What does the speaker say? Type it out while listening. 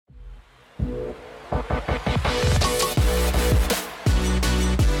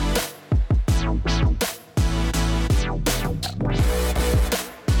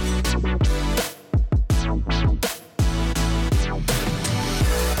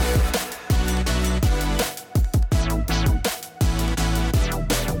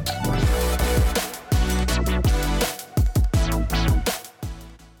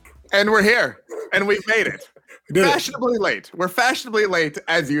And we're here, and we've made it. Fashionably late. We're fashionably late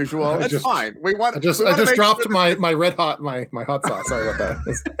as usual. It's fine. I just dropped my red hot my hot sauce. Sorry about that.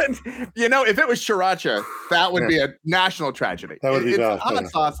 If it was sriracha, that would be a national tragedy. That would be bad. Hot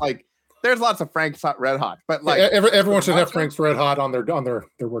sauce. Like, there's lots of Frank's Red Hot, but like everyone should have Frank's Red Hot on their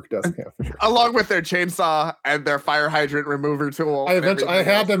work desk. Yeah, for sure. Along with their chainsaw and their fire hydrant remover tool. I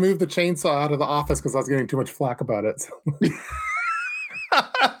had to move the chainsaw out of the office because I was getting too much flack about it. So.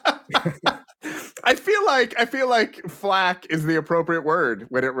 I feel like flack is the appropriate word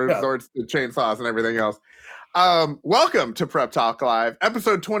when it resorts to chainsaws and everything else. Welcome to Prep Talk Live,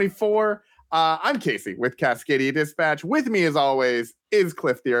 episode 24. I'm Casey with Cascadia Dispatch. With me, as always, is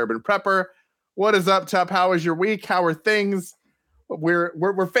Cliff the Urban Prepper. What is up, Tup? How was your week? How are things?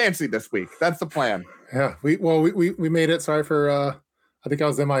 We're fancy this week. That's the plan. Yeah, we made it. Sorry for I think I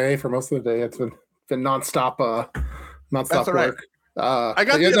was MIA for most of the day. It's been nonstop That's all right. work. I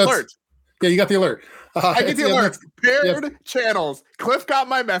got the alert. Yeah, you got the alert. I get the alert. Paired channels. Cliff got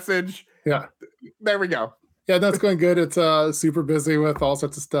my message. Yeah. There we go. Yeah, that's going good. It's super busy with all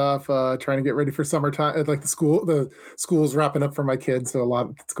sorts of stuff. Trying to get ready for summertime. Like the school's wrapping up for my kids, so a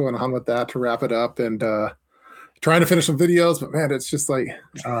lot that's going on with that to wrap it up, and trying to finish some videos. But man, it's just like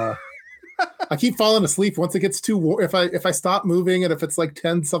I keep falling asleep once it gets too warm. If I stop moving and if it's like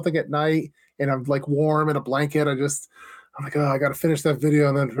 10 something at night and I'm like warm in a blanket, I'm like, oh, I got to finish that video,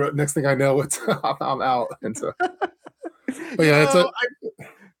 and then next thing I know, I'm out. And so, but yeah,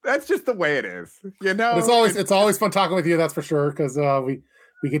 that's just the way it is, It's always fun talking with you, that's for sure, because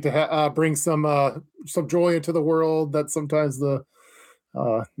we get to bring some joy into the world. That's sometimes not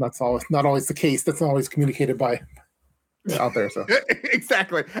always the case. That's not always communicated by out there. So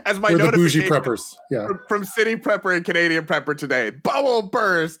exactly, as my we're the notification bougie preppers, from City Prepper and Canadian Prepper today. Bubble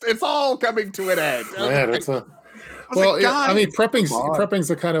burst. It's all coming to an end. Man, prepping's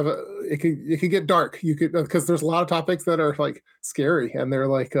a kind of it can get dark. You could because there's a lot of topics that are like scary, and they're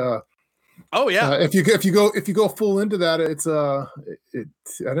like, if you go full into that, it's I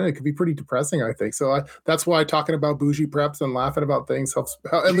don't know, it could be pretty depressing. I think so. That's why talking about bougie preps and laughing about things helps.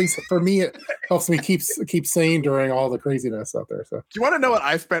 At least for me, it helps me keep sane during all the craziness out there. So, do you want to know what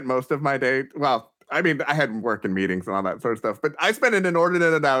I spent most of my day? Well, I mean, I had work and meetings and all that sort of stuff, but I spent an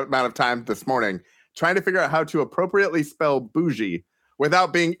inordinate amount of time this morning trying to figure out how to appropriately spell bougie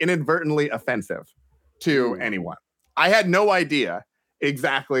without being inadvertently offensive to anyone. I had no idea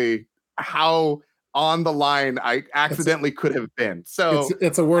exactly how on the line I accidentally could have been. So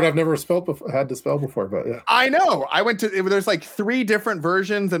it's a word I've never had to spell before, but yeah. I know. There's like 3 different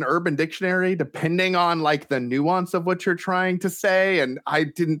versions in Urban Dictionary, depending on like the nuance of what you're trying to say. And I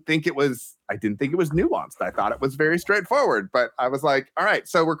didn't think it was nuanced. I thought it was very straightforward, but I was like, all right,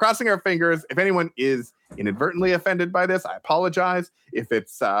 so we're crossing our fingers. If anyone is inadvertently offended by this, I apologize. If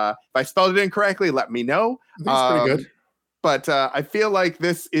I spelled it incorrectly, let me know. That's pretty good. But I feel like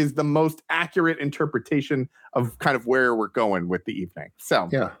this is the most accurate interpretation of kind of where we're going with the evening. So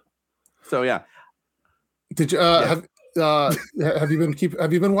yeah. Did you have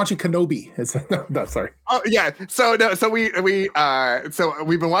you been watching Kenobi? No, sorry. Oh yeah. So we've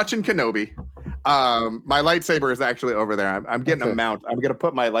been watching Kenobi. My lightsaber is actually over there. I'm getting a mount. I'm gonna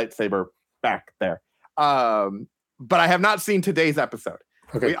put my lightsaber back there. But I have not seen today's episode.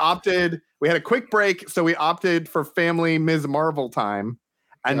 Okay. We had a quick break, so we opted for family Ms. Marvel time,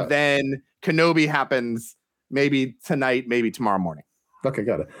 and then Kenobi happens maybe tonight, maybe tomorrow morning. Okay,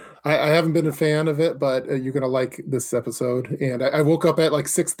 got it. I haven't been a fan of it, but you're going to like this episode. And I woke up at like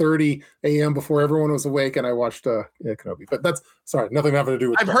 6:30 a.m. before everyone was awake, and I watched Kenobi. But nothing having to do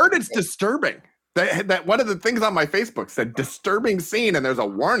with I've heard it's disturbing. That one of the things on my Facebook said disturbing scene, and there's a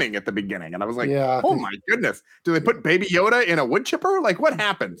warning at the beginning, and I was like, "Oh my goodness! Do they put Baby Yoda in a wood chipper? Like, what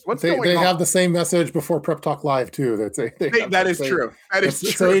happens? What's going on?" They have the same message before Prep Talk Live too. That is true. That is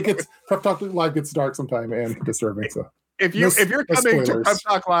true. So Prep Talk Live gets dark sometime and disturbing. So if you're coming to Prep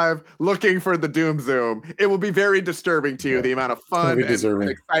Talk Live looking for the Doom Zoom, it will be very disturbing to you. The amount of fun and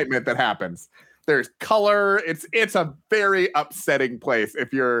excitement that happens. There's color. It's a very upsetting place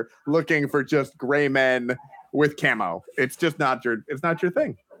if you're looking for just gray men with camo. It's just not your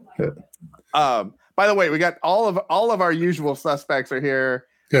thing. By the way, we got all of our usual suspects are here.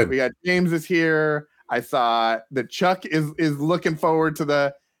 Good. We got James is here. I saw that Chuck is looking forward to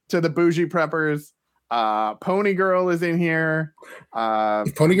the bougie preppers. Pony Girl is in here.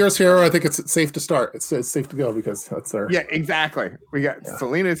 If Pony Girl's here, I think it's safe to start. It's safe to go because that's our. Yeah, exactly. We got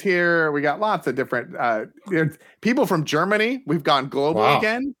Selena's here. We got lots of different people from Germany. We've gone global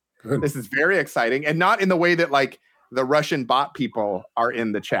again. Good. This is very exciting, and not in the way that like the Russian bot people are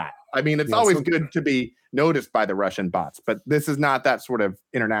in the chat. I mean, it's always good to be noticed by the Russian bots, but this is not that sort of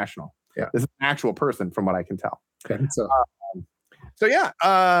international. Yeah, this is an actual person, from what I can tell. Okay,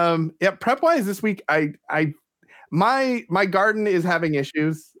 prep wise this week, my garden is having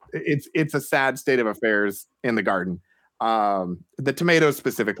issues. It's a sad state of affairs in the garden. The tomatoes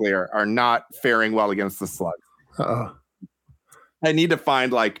specifically are not faring well against the slugs. I need to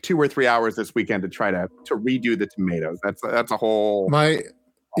find like 2 or 3 hours this weekend to try to redo the tomatoes. That's a whole. My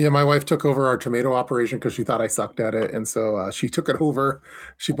wife took over our tomato operation because she thought I sucked at it, and so she took it over.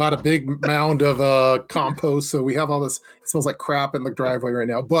 She bought a big mound of compost, so we have all this. It smells like crap in the driveway right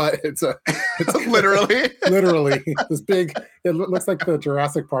now, but it's literally this big. It looks like the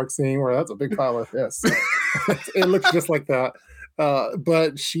Jurassic Park scene where that's a big pile of it looks just like that.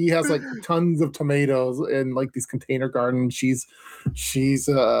 But she has like tons of tomatoes in like these container gardens. She's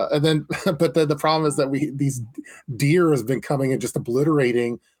and then but the problem is that these deer has been coming and just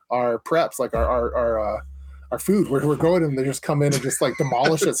obliterating our preps, like our food. We're growing them, they just come in and just like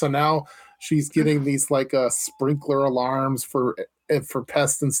demolish it. So now she's getting these like sprinkler alarms for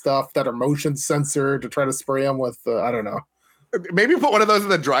pests and stuff that are motion censored to try to spray them with I don't know. Maybe put one of those in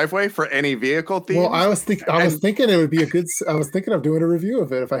the driveway for any vehicle theme. Well, I was thinking it would be a good. I was thinking of doing a review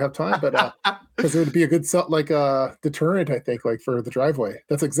of it if I have time, but because it would be a good deterrent, I think, like for the driveway.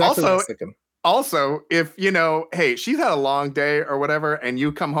 That's exactly what I was thinking. Also, if hey, she's had a long day or whatever, and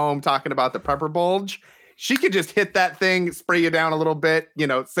you come home talking about the pepper bulge, she could just hit that thing, spray you down a little bit,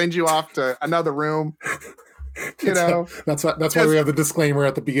 send you off to another room. That's why we have the disclaimer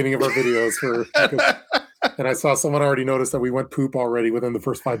at the beginning of our videos and I saw someone already noticed that we went poop already within the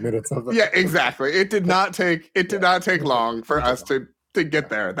first 5 minutes of it. Yeah, exactly. It did not take long for us to get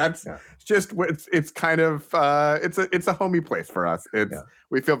there. That's just it's kind of it's a homey place for us.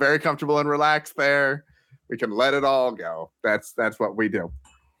 We feel very comfortable and relaxed there. We can let it all go. That's what we do.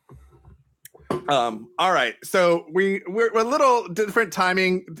 All right, so we're a little different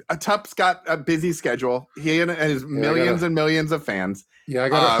timing. Tup's got a busy schedule. He and his millions and millions of fans. Yeah, I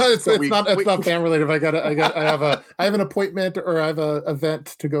got. It's not fan related. I have an appointment or I have a event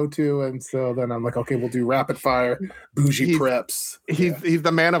to go to, and so then I'm like, okay, we'll do rapid fire bougie preps. He's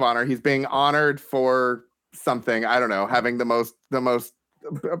the man of honor. He's being honored for something. I don't know, having the most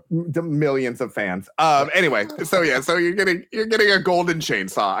millions of fans. Anyway, so you're getting a golden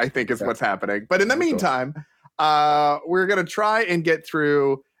chainsaw, I think is what's happening. But in the meantime, we're gonna try and get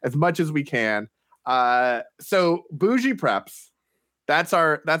through as much as we can. So bougie preps. That's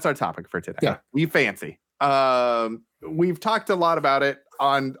our topic for today. Yeah. We fancy. We've talked a lot about it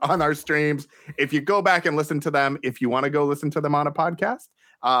on our streams. If you go back and listen to them, if you want to go listen to them on a podcast,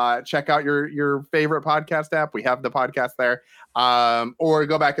 check out your favorite podcast app. We have the podcast there. Or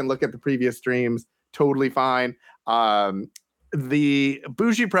go back and look at the previous streams. Totally fine. The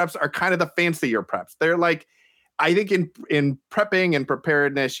bougie preps are kind of the fancier preps. They're like, I think in prepping and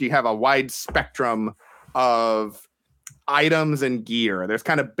preparedness, you have a wide spectrum of items and gear. There's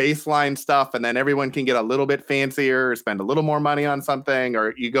kind of baseline stuff, and then everyone can get a little bit fancier, spend a little more money on something,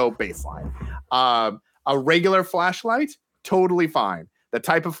 or you go baseline. A regular flashlight, totally fine. The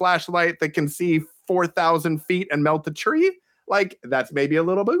type of flashlight that can see 4,000 feet and melt a tree, like that's maybe a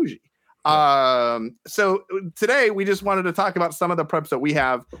little bougie. So today we just wanted to talk about some of the preps that we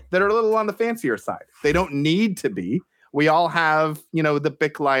have that are a little on the fancier side. They don't need to be. We all have, the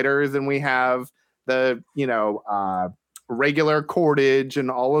Bic lighters, and we have the, regular cordage and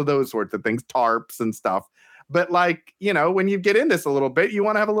all of those sorts of things, tarps and stuff. But when you get in this a little bit, you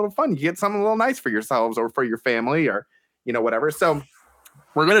want to have a little fun. You get something a little nice for yourselves or for your family or, whatever. So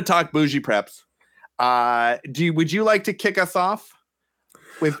we're going to talk bougie preps. Would you like to kick us off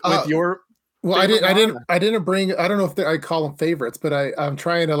with your? Well, I didn't bring. I don't know if I call them favorites, but I'm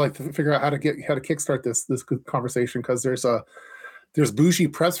trying to figure out how to kickstart this conversation, because there's bougie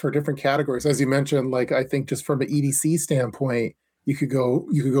preps for different categories, as you mentioned. I think just from an EDC standpoint, you could go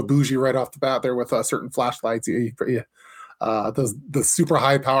bougie right off the bat there with certain flashlights. The super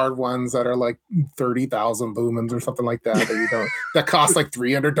high powered ones that are like 30,000 lumens or something like that that cost like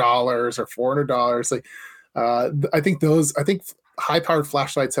 $300 or $400. I think high powered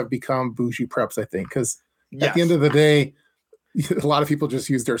flashlights have become bougie preps. I think because at the end of the day, a lot of people just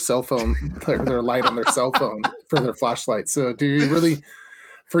use their cell phone, their light on their cell phone for their flashlight. So do you really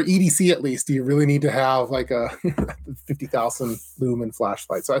for EDC at least, you really need to have like a 50,000 lumen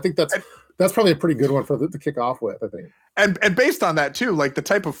flashlight. So I think that's probably a pretty good one to kick off with, I think. And based on that too, like the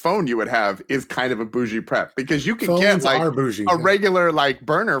type of phone you would have is kind of a bougie prep, because you could Phones get like bougie, regular like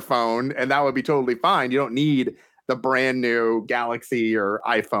burner phone and that would be totally fine. You don't need the brand new Galaxy or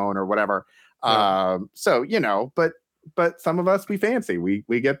iPhone or whatever. Yeah. So, but some of us, we fancy, we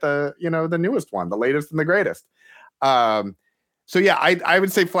get the newest one, the latest and the greatest. So yeah, I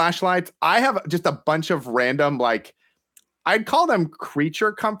would say flashlights. I have just a bunch of random, like, I'd call them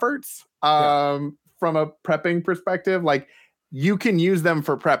creature comforts. From a prepping perspective, like you can use them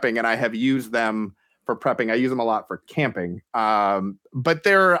for prepping, and I have used them for prepping. I use them a lot for camping. But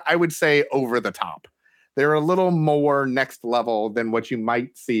they're, I would say, over the top. They're a little more next level than what you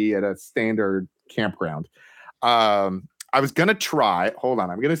might see at a standard campground. I was gonna try. Hold on,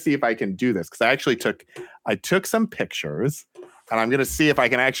 I'm gonna see if I can do this, because I took some pictures, and I'm gonna see if I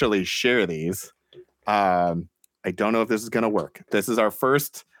can actually share these. I don't know if this is gonna work. This is our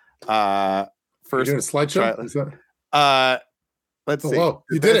first doing a slideshow? Let's see. Whoa,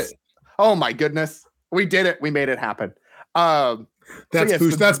 you did it. Oh my goodness. We did it. We made it happen.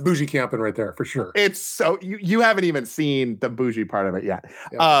 That's bougie camping right there for sure. It's so you haven't even seen the bougie part of it yet.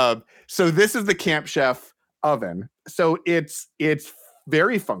 Yeah. So this is the Camp Chef oven. So it's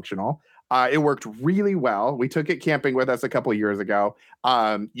very functional. It worked really well. We took it camping with us a couple of years ago.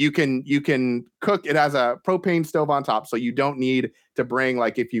 You can cook. It has a propane stove on top, so you don't need to bring,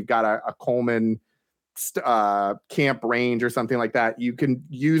 like, if you've got a Coleman camp range or something like that, you can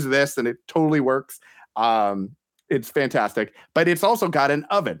use this and it totally works. It's fantastic, but it's also got an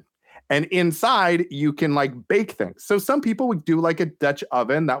oven, and inside you can like bake things. So some people would do like a Dutch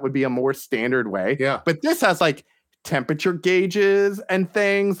oven. That would be a more standard way. Yeah. But this has like temperature gauges and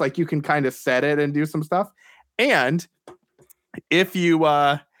things, like you can kind of set it and do some stuff. And if you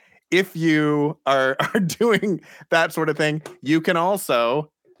are doing that sort of thing, you can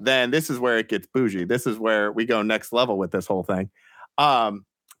also, then this is where it gets bougie. This is where we go next level with this whole thing.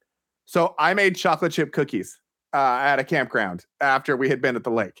 So I made chocolate chip cookies at a campground after we had been at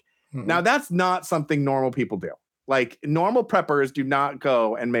the lake. Mm-hmm. Now that's not something normal people do. Like normal preppers do not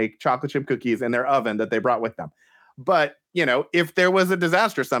go and make chocolate chip cookies in their oven that they brought with them. But, if there was a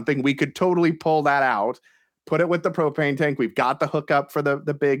disaster or something, we could totally pull that out, put it with the propane tank. We've got the hookup for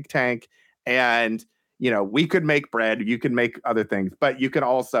the big tank. And, we could make bread. You can make other things, but you can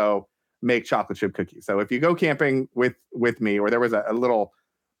also make chocolate chip cookies. So if you go camping with me, or there was a little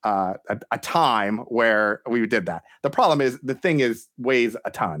a time where we did that. The problem is the thing weighs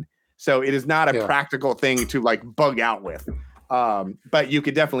a ton. So it is not a practical thing to like bug out with. But you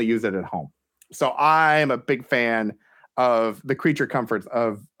could definitely use it at home. So I'm a big fan of the creature comforts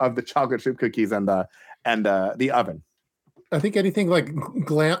of the chocolate chip cookies and the oven. I think anything like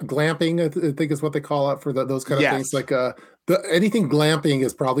glamping, I think is what they call it for those kind of things. Like anything glamping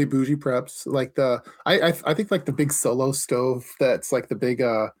is probably bougie preps. Like I think like the big solo stove, that's like the big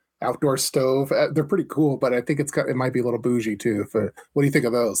outdoor stove. They're pretty cool, but I think it might be a little bougie too. What do you think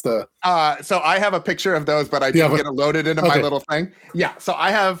of those? So I have a picture of those, but I didn't get it loaded into my little thing. Yeah, so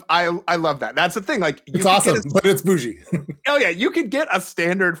I love that. That's the thing. Like it's awesome, but it's bougie. Oh yeah, you could get a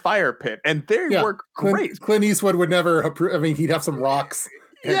standard fire pit, and they work great. Clint Eastwood would never approve. I mean, he'd have some rocks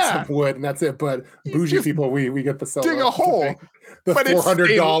and some wood, and that's it. But bougie people, we get the solo. Dig a hole. The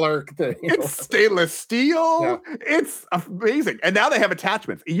 $400 thing. It's stainless steel. Yeah. It's amazing. And now they have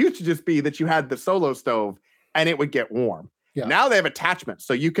attachments. It used to just be that you had the solo stove and it would get warm. Yeah. Now they have attachments,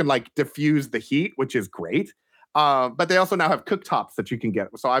 so you can like diffuse the heat, which is great. But they also now have cooktops that you can get.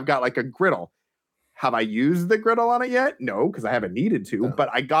 So I've got like a griddle. Have I used the griddle on it yet? No, because I haven't needed to. But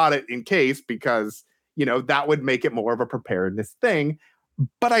I got it in case, because that would make it more of a preparedness thing.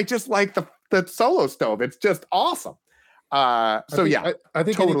 But I just like the solo stove. It's just awesome. I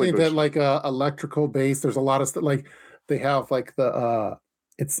think totally anything that like electrical base, there's a lot of stuff. Like they have like the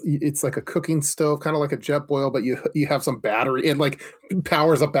it's like a cooking stove, kind of like a jet boil, but you have some battery, and like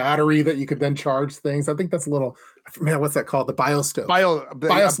powers a battery that you could then charge things. I think that's a little, man, what's that called? The bio stove.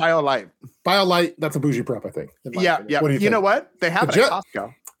 BioLite. BioLite, that's a bougie prep, I think. Yeah. What do you know what? They have it at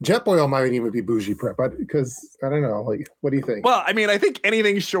Costco. Jet boil might even be bougie prep, because I don't know. Like, what do you think? Well, I mean, I think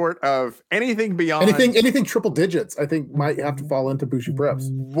anything short of anything beyond anything triple digits, I think might have to fall into bougie preps.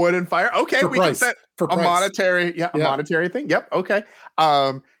 Wood and fire. Okay, we can set a monetary thing. Yep. Okay.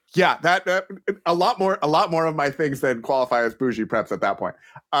 That a lot more of my things than qualify as bougie preps at that point.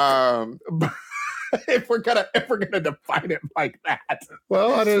 If we're gonna define it like that.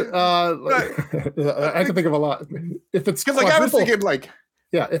 Well, I don't. I can think of a lot. If it's because I was thinking like.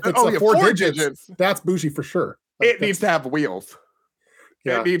 Yeah, if it's four digits, that's bougie for sure. It needs to have wheels.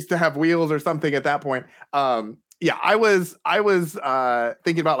 It needs to have wheels or something at that point. Yeah, I was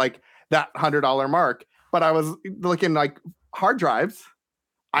thinking about like that $100 mark, but I was looking like hard drives.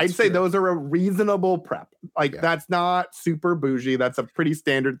 I'd say those are a reasonable prep. Like that's not super bougie. That's a pretty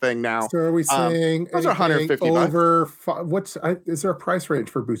standard thing now. So are we saying those are $150 over? Is there a price range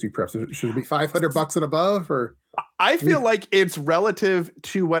for bougie preps? Should it be $500 and above, or? I feel like it's relative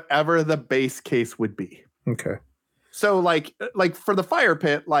to whatever the base case would be. Okay. So like for the fire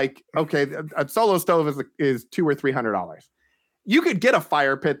pit, like okay, a solo stove is $200 or $300. You could get a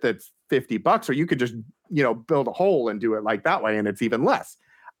fire pit that's $50, or you could just build a hole and do it like that way, and it's even less.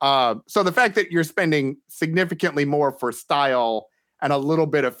 So the fact that you're spending significantly more for style and a little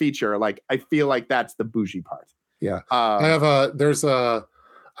bit of feature, like I feel like that's the bougie part. Yeah,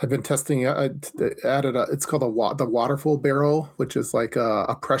 I've been testing. It's called the Waterful barrel, which is like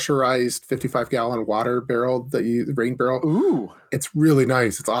a pressurized 55-gallon water barrel rain barrel. Ooh, it's really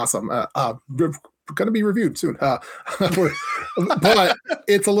nice. It's awesome. Going to be reviewed soon. But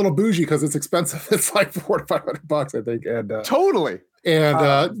it's a little bougie because it's expensive. It's like $400 to $500, I think. And totally.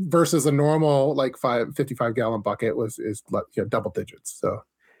 And versus a normal like 55-gallon bucket is double digits. So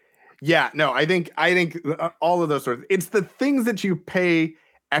yeah, no, I think all of those sorts. It's the things that you pay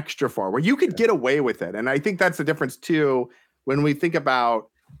extra for, where you could get away with it, and I think that's the difference too when we think about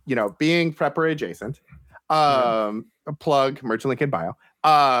being prepper adjacent. A plug Merchant Lincoln Bio.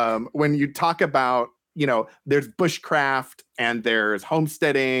 When you talk about there's bushcraft and there's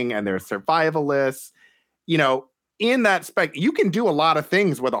homesteading and there's survivalists, in that spec you can do a lot of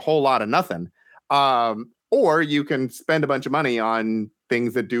things with a whole lot of nothing, or you can spend a bunch of money on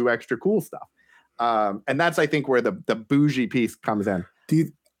things that do extra cool stuff, and that's I think where the bougie piece comes in.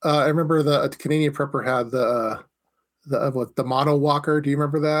 I remember the Canadian prepper had the mono walker. Do you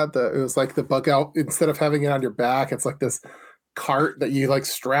remember that? It was like the bug out, instead of having it on your back, it's like this cart that you like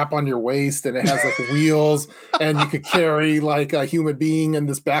strap on your waist, and it has like wheels, and you could carry like a human being in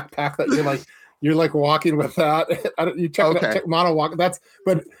this backpack that you're like walking with that. You check mono walk. But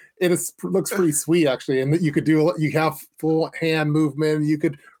it looks pretty sweet actually, and you have full hand movement. You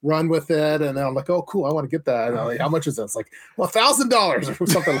could run with it, and then I'm like, oh cool, I want to get that. And I'm like, how much is that? It's like, well, $1,000 or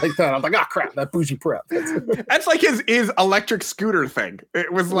something like that. I'm like, oh crap, that bougie prep. That's like his electric scooter thing.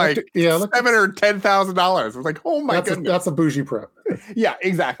 It was like $7,000 or $10,000. I was like, oh my goodness, that's a bougie prep. Yeah,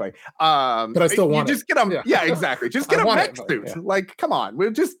 exactly. But I still want it. Just get them. Yeah, exactly. Just get a mech suit. Yeah. Like, come on, we'll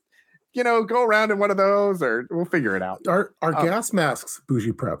just go around in one of those, or we'll figure it out. Are gas masks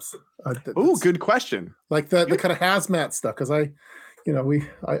bougie preps? Good question. Like the kind of hazmat stuff, because I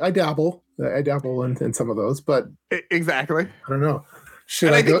dabble. I dabble in some of those, but exactly. I don't know.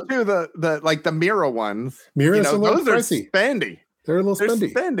 I think too the Mira ones. Mira's a little those pricey. Are spendy. They're a little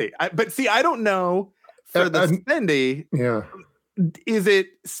spendy. But see, I don't know for the spendy. Yeah. Is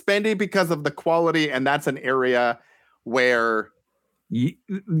it spendy because of the quality, and that's an area where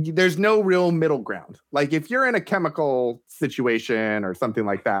there's no real middle ground. Like if you're in a chemical situation or something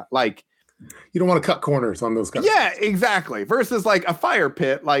like that, like you don't want to cut corners on those guys. Yeah, exactly. Versus like a fire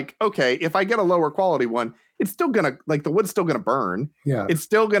pit, like, okay, if I get a lower quality one, it's still gonna, like, the wood's still gonna burn. Yeah. It's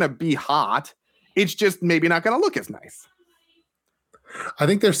still gonna be hot. It's just maybe not gonna look as nice. I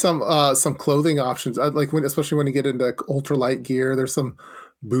think there's some clothing options. Especially when you get into ultralight gear, there's some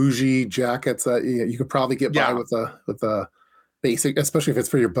bougie jackets that you could probably get by with a basic, especially if it's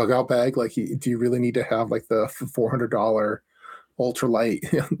for your bug out bag. Like, do you really need to have like the $400 ultralight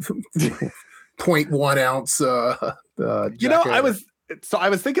 0.1 ounce jacket? I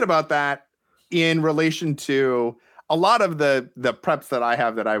was thinking about that in relation to a lot of the preps that I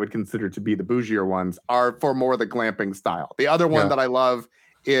have that I would consider to be the bougier ones are for more the glamping style. The other one that I love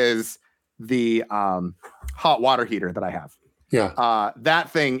is the hot water heater that I have. Yeah.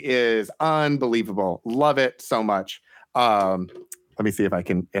 That thing is unbelievable. Love it so much. Let me see if I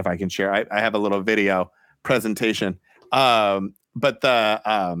can share. I have a little video presentation. But the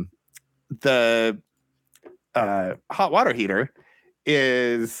hot water heater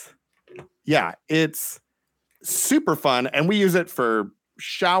is, it's super fun, and we use it for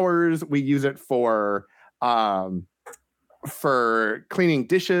showers. We use it for cleaning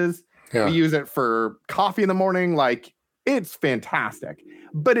dishes. Yeah. We use it for coffee in the morning. Like, it's fantastic,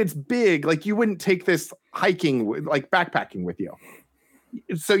 but it's big. Like, you wouldn't take this hiking, like backpacking with you.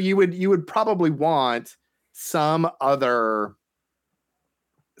 So you would probably want some other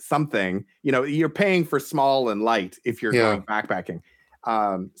something, you're paying for small and light if you're going backpacking.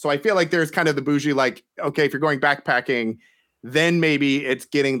 So I feel like there's kind of the bougie, like, okay, if you're going backpacking, then maybe it's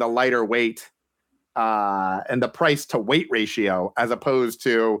getting the lighter weight and the price to weight ratio, as opposed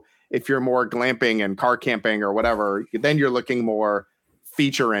to if you're more glamping and car camping or whatever, then you're looking more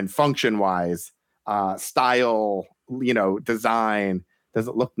feature and function wise, style, design, does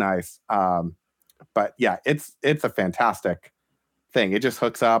it look nice? But yeah, it's a fantastic thing. It just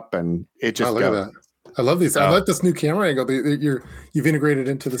hooks up and it just look goes. at that. I love these. So, I like this new camera angle that you've integrated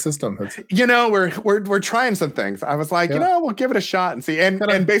into the system. we're trying some things. I was like, we'll give it a shot and see. And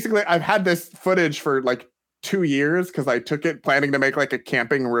basically, I've had this footage for like 2 years because I took it planning to make like a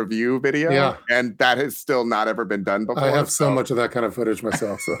camping review video, and that has still not ever been done before. I have so much of that kind of footage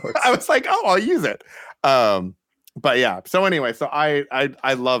myself. So I was like, I'll use it. But yeah. So anyway, so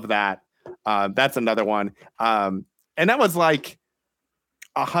I love that. That's another one. And that was like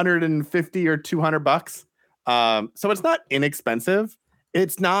 $150 or $200. So it's not inexpensive.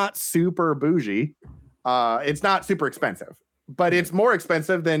 It's not super bougie. It's not super expensive, but it's more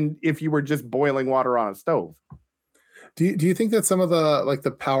expensive than if you were just boiling water on a stove. Do you think that some of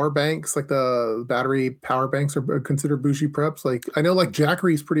the power banks, like the battery power banks, are considered bougie preps? Like I know like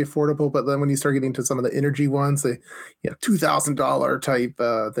Jackery is pretty affordable, but then when you start getting to some of the energy ones, they $2,000 type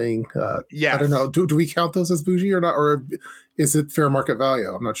thing. I don't know. Do we count those as bougie or not, or is it fair market value?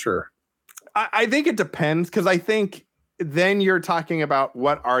 I'm not sure. I think it depends, because I think then you're talking about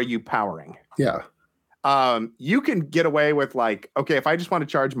what are you powering? Yeah. You can get away with like, okay, if I just want to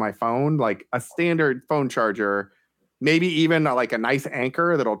charge my phone, like a standard phone charger, maybe even like a nice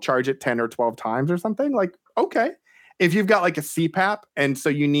Anchor that'll charge it 10 or 12 times or something, like, okay. If you've got like a CPAP and so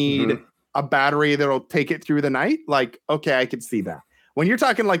you need a battery that'll take it through the night, like, okay, I could see that. When you're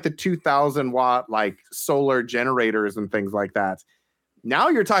talking like the 2,000 watt, like solar generators and things like that, now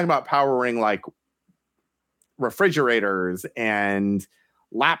you're talking about powering like refrigerators and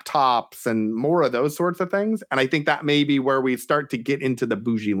laptops and more of those sorts of things. And I think that may be where we start to get into the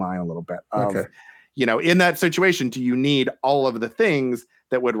bougie line a little bit. In that situation, do you need all of the things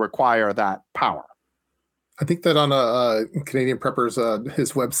that would require that power? I think that on a Canadian Preppers,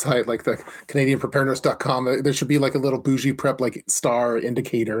 his website, like the CanadianPreparedness.com, there should be like a little bougie prep, like star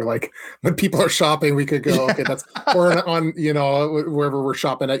indicator. Like when people are shopping, we could go, okay, that's, or on, wherever we're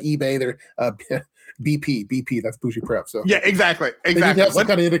shopping at eBay, they're BP, that's bougie prep. So yeah, exactly. They need to have some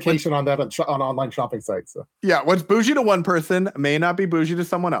kind of indication on that on online shopping sites. So yeah, what's bougie to one person may not be bougie to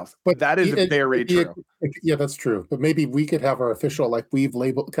someone else, but that is very true. Yeah, that's true. But maybe we could have our official, like we've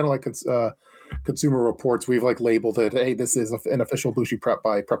labeled, kind of like Consumer Reports, we've like labeled it, hey, this is an official bougie prep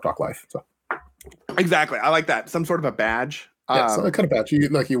by Prep Talk Life. So exactly, I like that. Some sort of a badge. So kind of badge.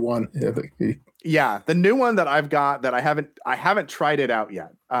 You won. Yeah, the new one that I've got that I haven't tried it out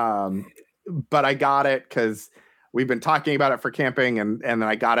yet. But I got it because we've been talking about it for camping, and then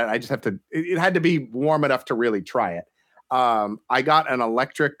I got it. I just have to. It had to be warm enough to really try it. I got an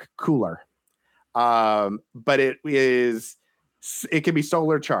electric cooler, but it can be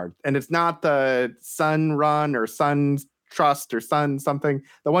solar charged, and it's not the Sun Run or Sun Trust or Sun something.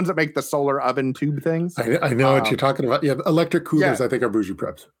 The ones that make the solar oven tube things. I know what you're talking about. Yeah, electric coolers. I think are bougie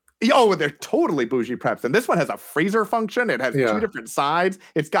preps. Oh, they're totally bougie preps. And this one has a freezer function. It has 2 different sides.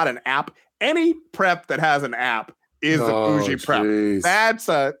 It's got an app. Any prep that has an app is a bougie prep.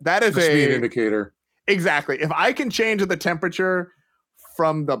 That is an indicator. Exactly. If I can change the temperature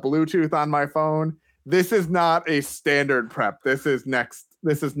from the Bluetooth on my phone, this is not a standard prep. This is next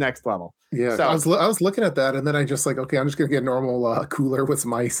level. Yeah, so, I was looking at that, and then I just like, okay, I'm just gonna get a normal cooler with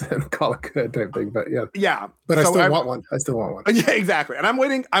some ice and call it good type thing. But yeah. But I still want one. Yeah, exactly. And I'm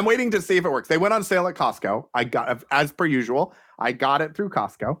waiting to see if it works. They went on sale at Costco. I got, as per usual, I got it through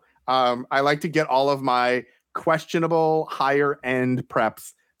Costco. I like to get all of my questionable higher end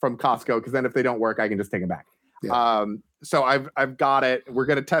preps from Costco, because then if they don't work, I can just take them back. Yeah. So I've got it. We're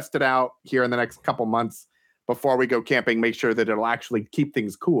gonna test it out here in the next couple months before we go camping. Make sure that it'll actually keep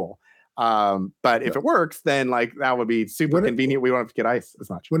things cool. But if it works, then like that would be super convenient. We don't have to get ice as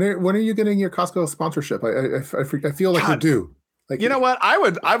much. When are you getting your Costco sponsorship? I feel like you do. Like, you know what? I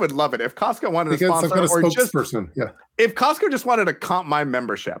would love it if Costco wanted to sponsor, or just if Costco just wanted to comp my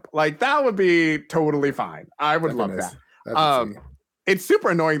membership, like that would be totally fine. I would love that. It's super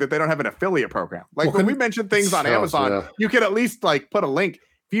annoying that they don't have an affiliate program. Like when we mention things on Amazon, you could at least like put a link.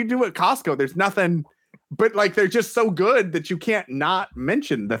 If you do it at Costco, there's nothing. But like they're just so good that you can't not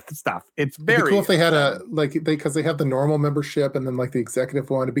mention the stuff. It's very It'd be cool if they had because they have the normal membership and then like the executive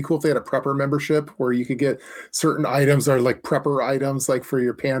one. It'd be cool if they had a prepper membership where you could get certain items or like prepper items, like for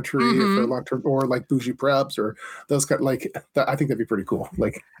your pantry, for long term, or like bougie preps or those kind. Like I think that'd be pretty cool.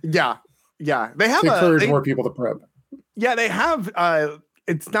 Like they have encourage more people to prep. Yeah, they have.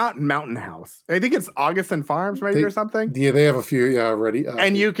 It's not Mountain House. I think it's Augustin Farms, maybe, or something. Yeah, they have a few already.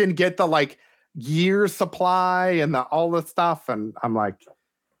 And you can get the like year supply and all the stuff, and I'm like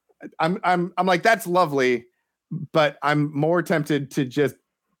that's lovely, but I'm more tempted to just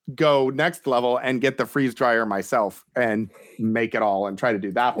go next level and get the freeze dryer myself and make it all and try to do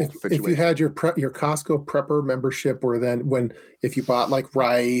that whole situation. If you had your Costco prepper membership, where then if you bought like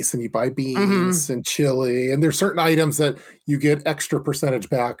rice and you buy beans and chili, and there's certain items that you get extra percentage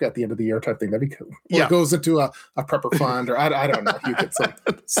back at the end of the year type thing, that'd be cool. Or it goes into a prepper fund, or I don't know. You get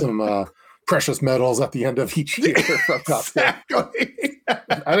some precious metals at the end of each year from Costco. Exactly.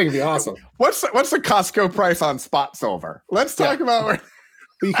 I think it'd be awesome. What's the Costco price on spot silver? Let's talk about where.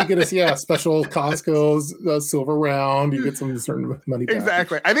 You could get a special Costco's silver round. You get some certain money back.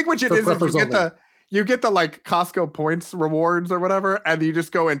 Exactly. I think what it is you get the like Costco points rewards or whatever, and you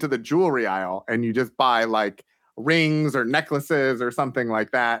just go into the jewelry aisle and you just buy like rings or necklaces or something like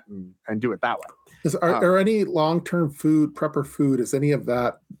that and do it that way. Are any long-term prepper food? Is any of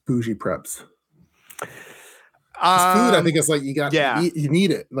that bougie preps? Food, I think it's like you need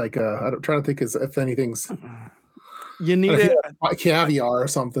it. Like I'm trying to think if anything's. You need it caviar or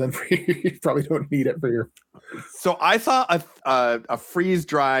something. You probably don't need it for your. So I saw a freeze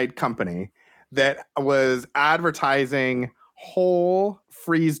dried company that was advertising whole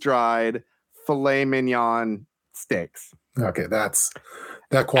freeze dried filet mignon steaks. Okay, that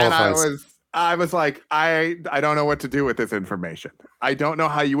qualifies. And I was like, I don't know what to do with this information. I don't know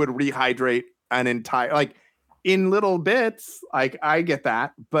how you would rehydrate an entire in little bits, like I get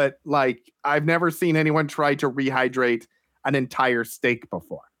that, but like I've never seen anyone try to rehydrate an entire steak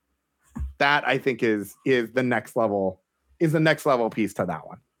before. That I think is the next level piece to that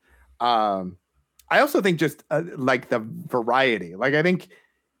one. I also think just like the variety, like I think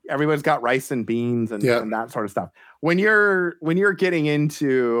everyone's got rice and beans and that sort of stuff. When you're getting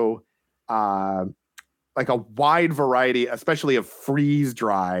into like a wide variety, especially of freeze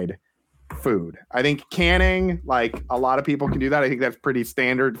dried food. I think canning, like a lot of people can do that. I think that's pretty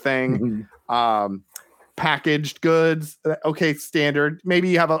standard thing. Packaged goods, okay, standard. Maybe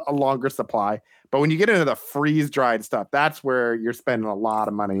you have a longer supply, but when you get into the freeze dried stuff, that's where you're spending a lot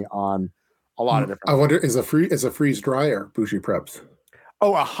of money on a lot of different. I wonder, is a freeze dryer bougie preps?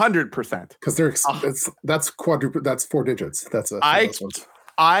 Oh, 100%. Because that's quadruple. That's 4 digits. That's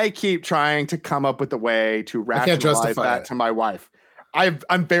I keep trying to come up with a way to rationalize that to my wife.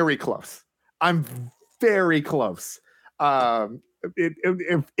 I'm very close. I'm very close.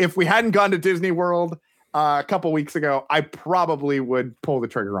 If we hadn't gone to Disney World a couple weeks ago, I probably would pull the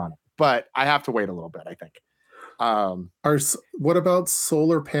trigger on it. But I have to wait a little bit, I think. What about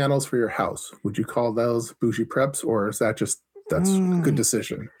solar panels for your house? Would you call those bougie preps, or is that that's a good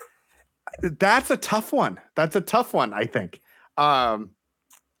decision? That's a tough one. I think. I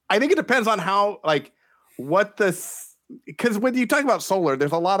think it depends on how because when you talk about solar,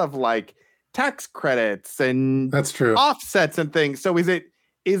 there's a lot of like tax credits and that's true offsets and things. So is it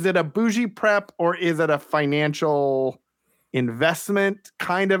a bougie prep or is it a financial investment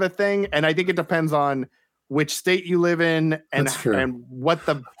kind of a thing? And I think it depends on which state you live in and what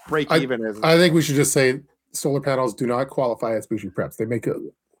the break even is. I think we should just say solar panels do not qualify as bougie preps. They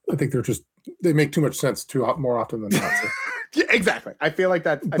make too much sense more often than not. So. Yeah, exactly. I feel like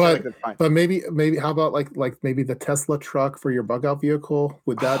that's fine. But maybe how about like maybe the Tesla truck for your bug out vehicle?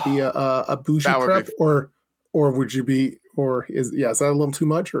 Would that be a bougie prep, or would you be, is that a little too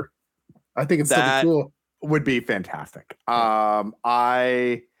much? Or I think it's still cool. Would be fantastic.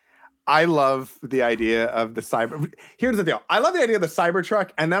 I love the idea of the cyber. Here's the deal. I love the idea of the Cybertruck,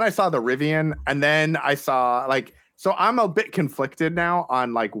 and then I saw the Rivian, and then I saw so I'm a bit conflicted now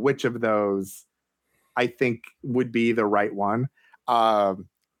on like which of those I think would be the right one. But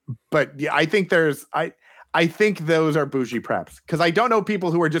yeah, I think I think those are bougie preps because I don't know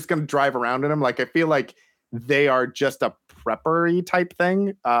people who are just going to drive around in them. Like I feel like they are just a preppery type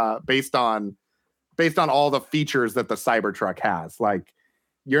thing based on all the features that the Cybertruck has. Like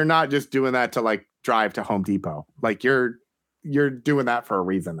you're not just doing that to like drive to Home Depot. Like you're doing that for a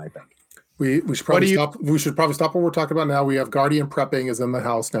reason, I think. We should probably stop. We should probably stop what we're talking about now. We have Guardian Prepping is in the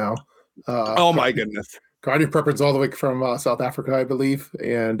house now. Oh my goodness. Guardian Prepping's all the way from South Africa, I believe,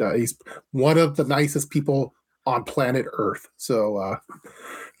 and he's one of the nicest people on planet Earth. So,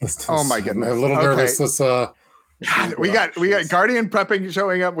 oh my goodness, I'm a little nervous. Let's. We got Guardian Prepping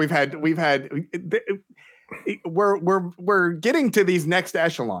showing up. We're getting to these next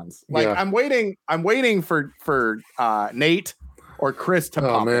echelons. Like I'm waiting for Nate or Chris to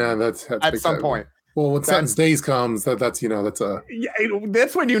pop. Oh man, that's at some point. Well, when Sentence Days comes, that's a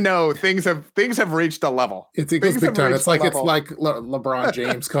that's when things have reached a level. It goes big time. It's like LeBron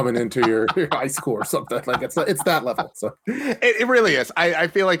James coming into your high school or something. Like it's that level. So it really is. I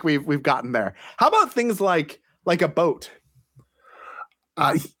feel like we've gotten there. How about things like a boat?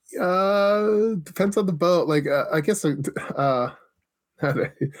 Depends on the boat. Like, I guess, uh,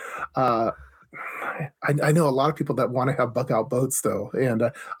 I know a lot of people that want to have bug out boats though,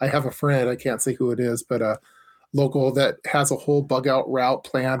 and I have a friend. I can't say who it is, but local that has a whole bug out route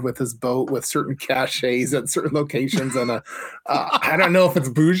planned with his boat with certain caches at certain locations, and I don't know if it's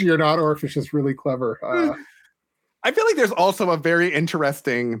bougie or not, or if it's just really clever. I feel like there's also a very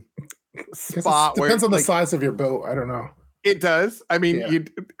interesting spot where depends on the size of your boat. I don't know. It does. I mean,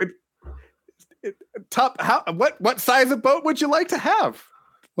 what size of boat would you like to have?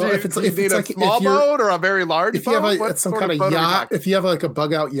 Well, if you need a small boat or a very large boat, if you have some kind of yacht, if you have like a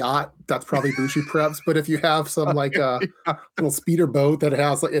bug out yacht, that's probably bougie preps. But if you have some like a little speeder boat that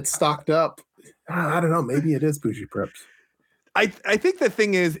has like it's stocked up, I don't know, maybe it is bougie preps. I think the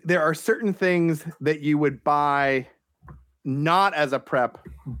thing is there are certain things that you would buy not as a prep,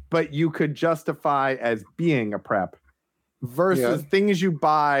 but you could justify as being a prep versus things you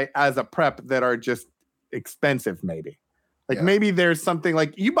buy as a prep that are just expensive, maybe. Like maybe there's something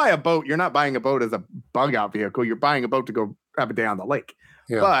like you buy a boat, you're not buying a boat as a bug out vehicle, you're buying a boat to go have a day on the lake.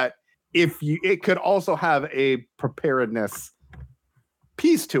 Yeah. But it could also have a preparedness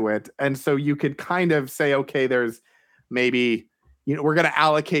piece to it. And so you could kind of say, okay, there's maybe, we're going to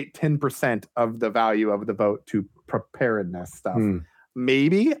allocate 10% of the value of the boat to preparedness stuff.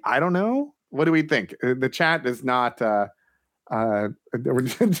 Maybe, I don't know. What do we think? The chat is not, they're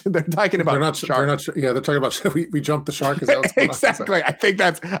talking about shark. They're talking about we jumped the shark. Exactly. I think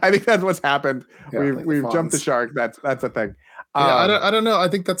that's what's happened. Yeah, we've jumped the shark. That's a thing. I don't know. I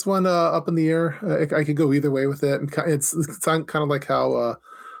think that's one up in the air. I could go either way with it. And it's kind of like how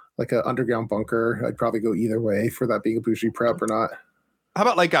like an underground bunker. I'd probably go either way for that being a bougie prep or not. How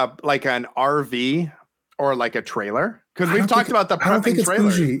about like an RV or like a trailer? Because we've talked about the prepping I don't think it's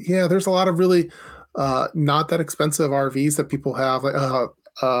trailers. Bougie. Yeah, there's a lot of really not that expensive RVs that people have. Like, how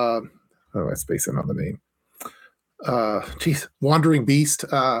am I spacing on the name? Wandering Beast,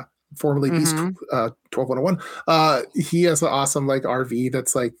 formerly Beast 12101. He has an awesome like RV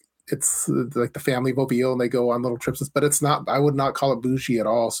that's like it's like the family mobile and they go on little trips, but it's not. I would not call it bougie at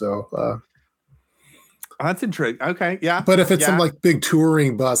all. So. That's intriguing. Okay, yeah. But if it's some like big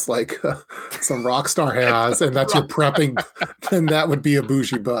touring bus like some rock star has, and that's your prepping, then that would be a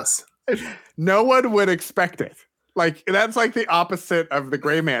bougie bus. No one would expect it. Like that's like the opposite of the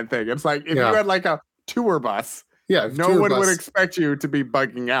gray man thing. It's like if you had like a tour bus, no one would expect you to be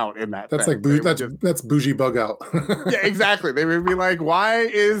bugging out in that. That's thing. Like that's bougie bug out. Yeah, exactly. They would be like, "Why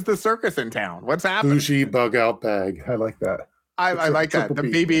is the circus in town? What's happening?" Bougie bug out bag. I like that. I like that.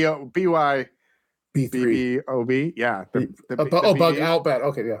 The BY. BBOB, yeah. The bug out bag.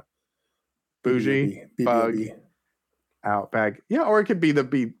 Okay, yeah. Bougie bug out bag. Yeah, or it could be the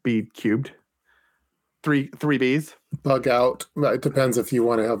B cubed. Three B's. Bug out. It depends if you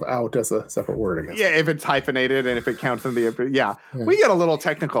want to have out as a separate word, I guess. Yeah, if it's hyphenated and if it counts in the yeah. We get a little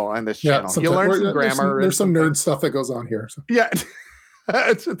technical on this channel. You learn some grammar. There's some nerd stuff that goes on here. So. Yeah.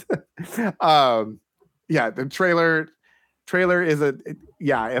 The trailer is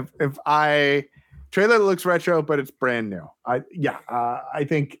trailer looks retro, but it's brand new. I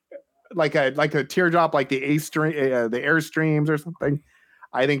think like a teardrop, like the the Airstreams or something.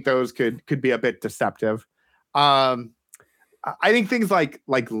 I think those could be a bit deceptive. I think things like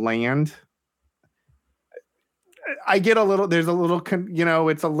land. I get a little. There's a little.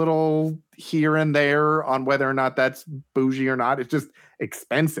 It's a little here and there on whether or not that's bougie or not. It's just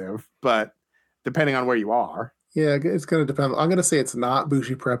expensive, but depending on where you are. Yeah, it's going to depend. I'm going to say it's not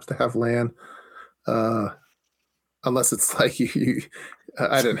bougie preps to have land. Unless it's like you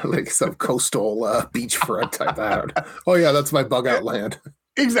I don't know, like some coastal beachfront type out. Oh yeah, that's my bug out land.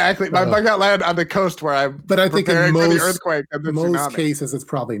 Exactly, my bug out land on the coast where I'm. But I think in most cases, it's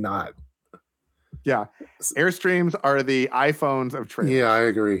probably not. Yeah, Airstreams are the iPhones of trailers. Yeah, I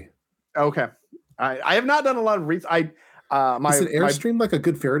agree. Okay, I have not done a lot of research. Is an Airstream like a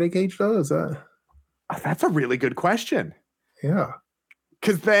good Faraday cage though? Is that? That's a really good question. Yeah,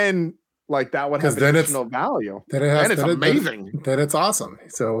 because then. Like that would have additional value. Then it's amazing. Then it's awesome.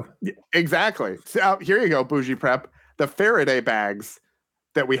 So exactly. So here you go, bougie prep. The Faraday bags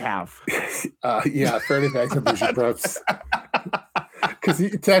that we have. Faraday bags are bougie preps. Because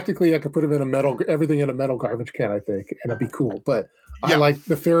technically, I could put them in everything in a metal garbage can, I think, and it'd be cool. But I like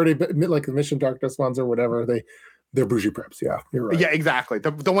the Faraday, like the Mission Darkness ones or whatever. They're bougie preps. Yeah, you're right. Yeah, exactly.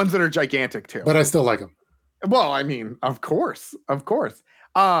 The ones that are gigantic too. But I still like them. Well, I mean, of course.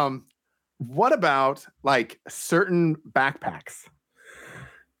 What about like certain backpacks?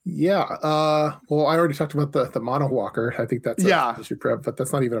 Yeah. Well, I already talked about the mono walker. I think that's a bougie prep, but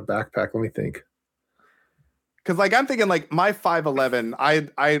that's not even a backpack. Let me think. Because like I'm thinking like my 511,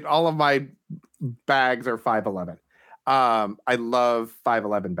 I all of my bags are 511. I love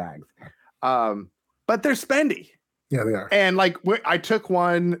 511 bags. But they're spendy. Yeah, they are. And like I took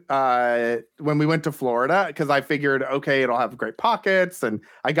one when we went to Florida because I figured, okay, it'll have great pockets, and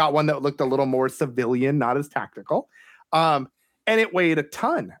I got one that looked a little more civilian, not as tactical. And it weighed a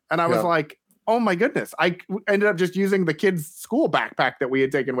ton, and I was like, oh my goodness! I ended up just using the kids' school backpack that we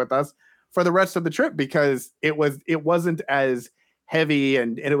had taken with us for the rest of the trip because it wasn't as heavy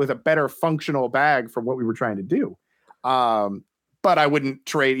and it was a better functional bag for what we were trying to do. But I wouldn't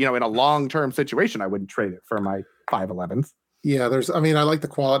trade, in a long-term situation, I wouldn't trade it for my 511s. Yeah, I like the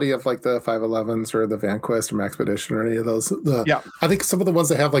quality of like the 511s or the Vanquist or Maxpedition or any of those. I think some of the ones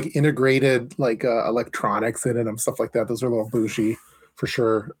that have like integrated like electronics in it and stuff like that, those are a little bougie for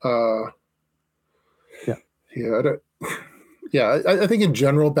sure. I think in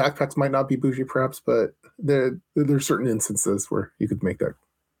general backpacks might not be bougie preps, but there's certain instances where you could make that.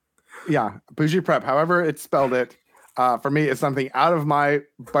 Yeah, bougie prep, however it's spelled it, for me is something out of my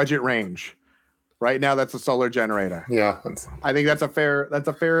budget range. Right now, that's a solar generator. Yeah, I think that's a fair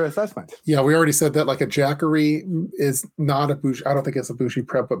assessment. Yeah, we already said that like a Jackery is not a bougie. I don't think it's a bougie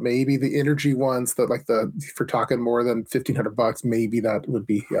prep, but maybe the energy ones that like for talking more than $1,500, maybe that would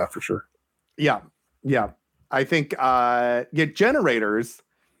be for sure. Yeah. I think generators.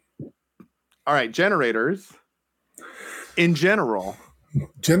 All right, generators. In general,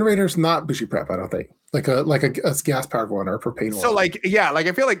 generators not bougie prep. I don't think like a gas powered one or a propane one. So I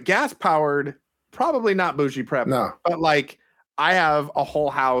feel like gas powered. Probably not bougie prep. No. But like I have a whole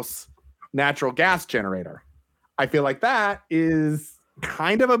house natural gas generator. I feel like that is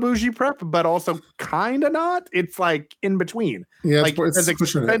kind of a bougie prep, but also kind of not. It's like in between. Yeah, like does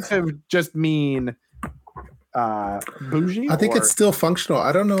expensive just mean bougie? I think it's still functional.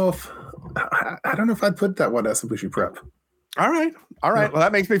 I don't know if I'd put that one as a bougie prep. All right. Yeah. Well,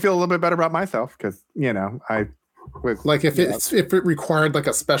 that makes me feel a little bit better about myself because I with like if it required like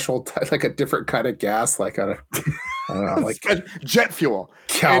a special like a different kind of gas, like I don't know, like jet fuel,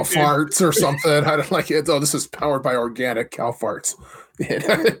 cow farts or something. I don't like it. Oh, this is powered by organic cow farts.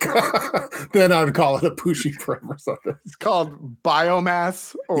 Then I'd call it a bougie prep or something. It's called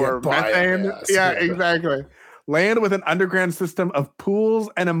biomass or methane. Biomass. Yeah, exactly. Land with an underground system of pools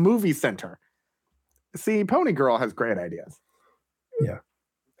and a movie center. See, Pony Girl has great ideas. Yeah.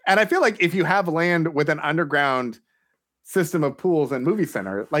 And I feel like if you have land with an underground system of pools and movie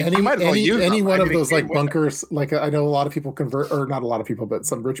center, like you might as well use any one of those like bunkers. Like I know a lot of people convert, or not a lot of people, but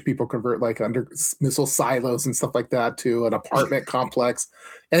some rich people convert like under missile silos and stuff like that to an apartment complex.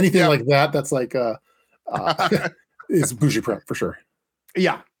 Anything like that, that's like is bougie prep for sure.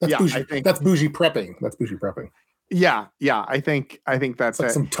 Yeah, that's bougie. That's bougie prepping. That's bougie prepping. Yeah. I think that's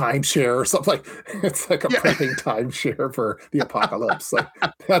like some timeshare or something. Like it's like a prepping timeshare for the apocalypse. Like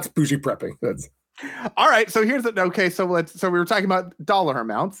that's bougie prepping. That's all right. So here's so we were talking about dollar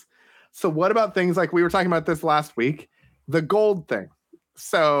amounts. So what about things like we were talking about this last week, the gold thing?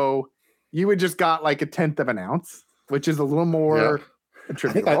 So you would just got like 1/10 of an ounce, which is a little more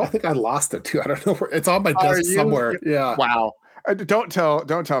attributable. I think I lost it too. I don't know where it's on my desk somewhere. Yeah. Wow. Don't tell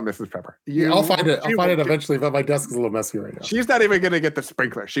Mrs. Pepper. I'll find it. I'll find it eventually, but my desk is a little messy right now. She's not even going to get the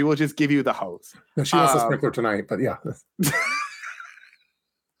sprinkler. She will just give you the hose. No, she wants the sprinkler tonight, but yeah.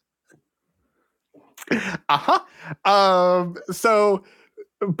 So,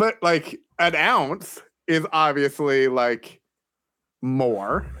 but like an ounce is obviously like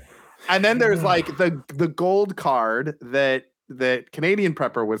more, and then there's like the gold card that Canadian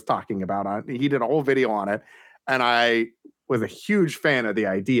Prepper was talking about. He did a whole video on it, and I was a huge fan of the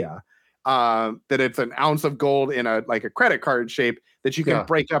idea that it's an ounce of gold in a credit card shape that you can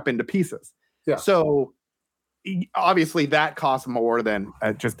break up into pieces. Yeah. So obviously that costs more than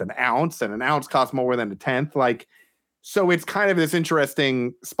just an ounce, and an ounce costs more than 1/10. Like, so it's kind of this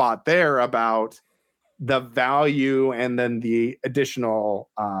interesting spot there about the value and then the additional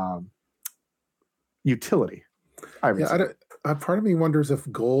utility. Part of me wonders if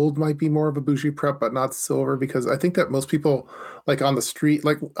gold might be more of a bougie prep, but not silver, because I think that most people like on the street,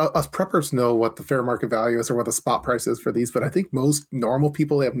 like us preppers know what the fair market value is or what the spot price is for these. But I think most normal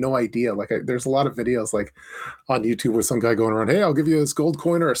people have no idea. Like there's a lot of videos like on YouTube with some guy going around, hey, I'll give you this gold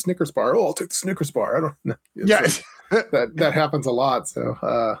coin or a Snickers bar. Oh, I'll take the Snickers bar. I don't know. Yes. that happens a lot. So,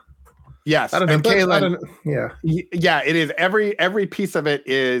 yes. I don't know. And Kaylin, yeah, it is. Every piece of it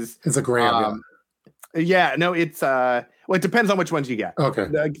is a gram. No, it's well, it depends on which ones you get. Okay.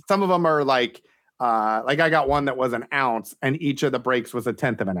 Some of them are like I got one that was an ounce, and each of the breaks was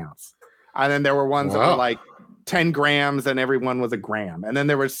 1/10 of an ounce. And then there were ones that were like 10 grams, and every one was a gram. And then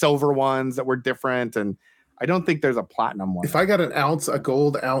there were silver ones that were different. And I don't think there's a platinum one. If I got a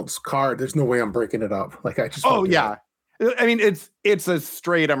gold ounce card, there's no way I'm breaking it up. Like I just. Oh yeah. I mean, it's a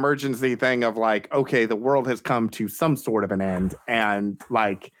straight emergency thing of like, okay, the world has come to some sort of an end, and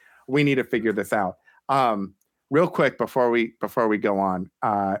like we need to figure this out. Real quick before we go on,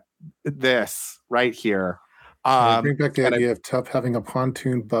 this right here. Bring back the idea of Tub having a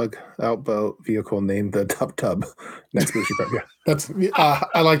pontoon bug out boat vehicle named the Tub. Next Boogie Prep. Yeah, that's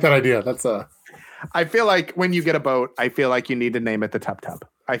I like that idea. That's I feel like when you get a boat, I feel like you need to name it the Tub.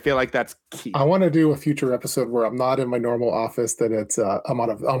 I feel like that's key. I want to do a future episode where I'm not in my normal office, that it's I'm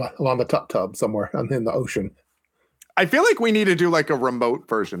on the tub somewhere. I'm in the ocean. I feel like we need to do like a remote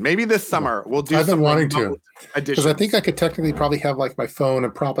version. Maybe this summer we'll do. I've been wanting to, because I think I could technically probably have like my phone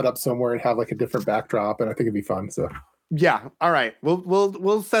and prop it up somewhere and have like a different backdrop, and I think it'd be fun. So yeah, all right,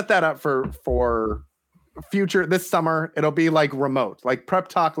 we'll set that up for future this summer. It'll be like remote, like Prep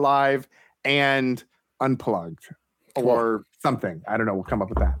Talk Live and Unplugged or something. I don't know. We'll come up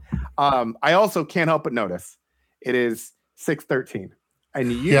with that. I also can't help but notice it is 6:13,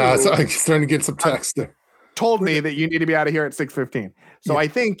 and so I'm starting to get some text. Told me that you need to be out of here at 6:15. So I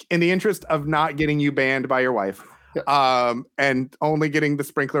think in the interest of not getting you banned by your wife, and only getting the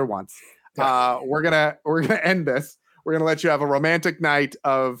sprinkler once, we're gonna end this. We're gonna let you have a romantic night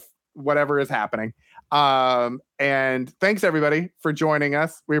of whatever is happening. And thanks everybody for joining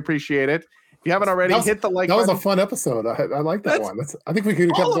us. We appreciate it. If you haven't already, hit the like button. That was a fun episode. I like that one. I think we could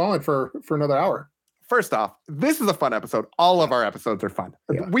have kept going for another hour. First off, this is a fun episode. All of our episodes are fun.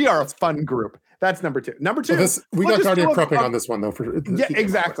 Yeah. We are a fun group. That's number two. Number two, we got Guardian prepping on this one though.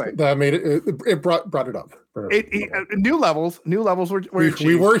 Exactly. That made it brought it up. New levels were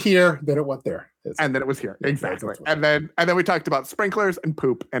we were here, then it went there, and then it was here. Exactly. And then we talked about sprinklers and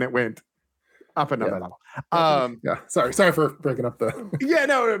poop, and it went up another level. Sorry for breaking up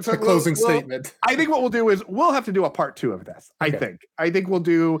the so closing statement. I think what we'll do is we'll have to do a part 2 of this. Okay. I think we'll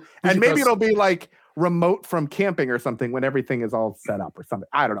do, and maybe it'll be like remote from camping or something when everything is all set up or something.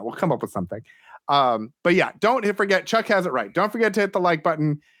 I don't know. We'll come up with something. But yeah, don't forget, Chuck has it right. Don't forget to hit the like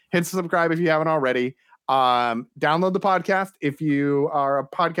button, hit subscribe if you haven't already. Download the podcast if you are a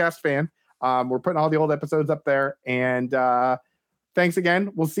podcast fan. We're putting all the old episodes up there. And thanks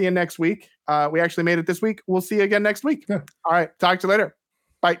again. We'll see you next week. We actually made it this week. We'll see you again next week. Yeah. All right. Talk to you later.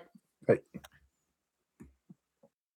 Bye. Bye.